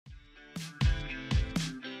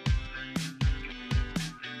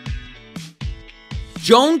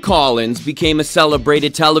Joan Collins became a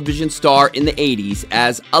celebrated television star in the 80s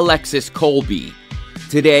as Alexis Colby.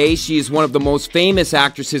 Today, she is one of the most famous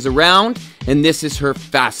actresses around, and this is her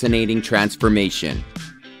fascinating transformation.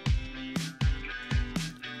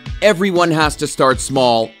 Everyone has to start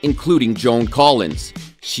small, including Joan Collins.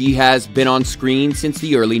 She has been on screen since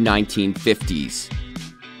the early 1950s.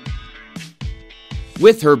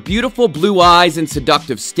 With her beautiful blue eyes and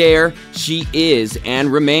seductive stare, she is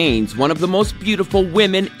and remains one of the most beautiful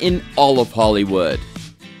women in all of Hollywood.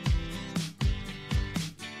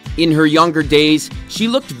 In her younger days, she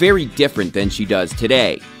looked very different than she does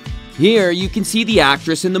today. Here you can see the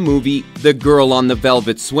actress in the movie The Girl on the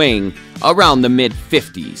Velvet Swing around the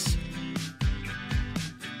mid-50s.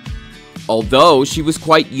 Although she was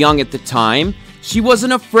quite young at the time, she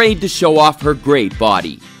wasn't afraid to show off her great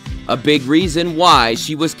body. A big reason why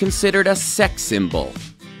she was considered a sex symbol.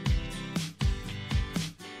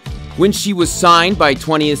 When she was signed by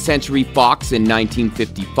 20th Century Fox in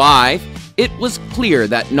 1955, it was clear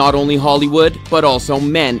that not only Hollywood, but also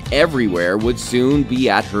men everywhere would soon be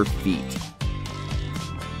at her feet.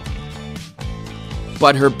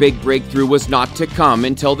 But her big breakthrough was not to come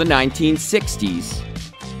until the 1960s.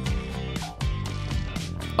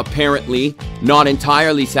 Apparently, not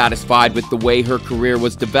entirely satisfied with the way her career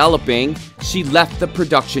was developing, she left the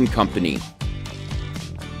production company.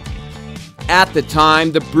 At the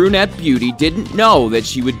time, the brunette beauty didn't know that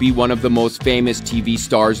she would be one of the most famous TV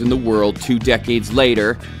stars in the world 2 decades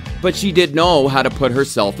later, but she did know how to put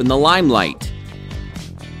herself in the limelight.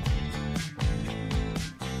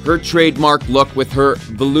 Her trademark look with her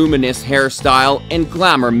voluminous hairstyle and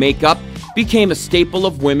glamour makeup became a staple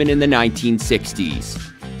of women in the 1960s.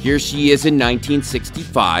 Here she is in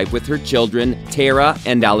 1965 with her children, Tara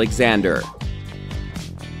and Alexander.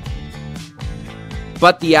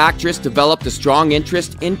 But the actress developed a strong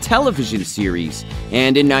interest in television series,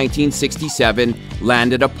 and in 1967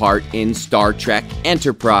 landed a part in Star Trek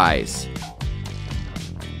Enterprise.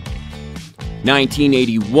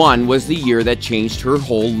 1981 was the year that changed her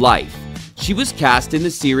whole life. She was cast in the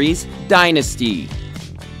series Dynasty.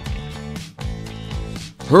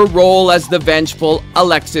 Her role as the vengeful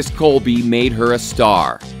Alexis Colby made her a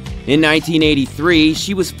star. In 1983,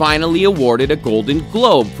 she was finally awarded a Golden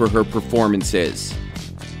Globe for her performances.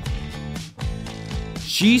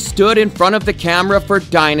 She stood in front of the camera for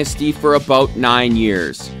Dynasty for about 9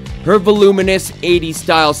 years. Her voluminous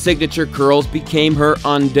 80s-style signature curls became her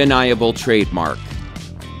undeniable trademark.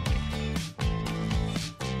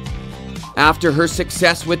 After her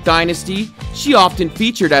success with Dynasty, she often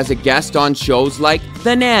featured as a guest on shows like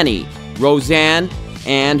The Nanny, Roseanne,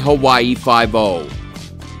 and Hawaii Five-0.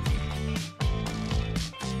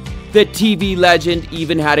 The TV legend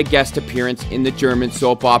even had a guest appearance in the German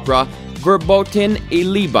soap opera Verboten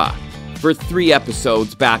Liebe for 3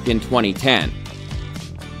 episodes back in 2010.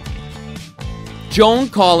 Joan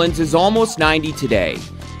Collins is almost 90 today,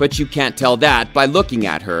 but you can't tell that by looking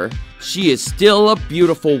at her. She is still a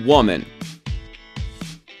beautiful woman.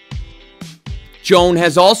 Joan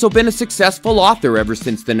has also been a successful author ever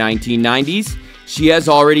since the 1990s. She has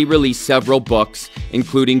already released several books,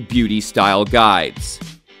 including beauty style guides.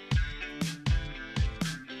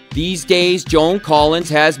 These days, Joan Collins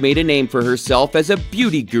has made a name for herself as a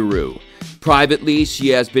beauty guru. Privately, she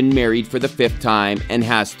has been married for the 5th time and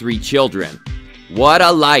has 3 children. What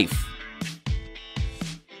a life!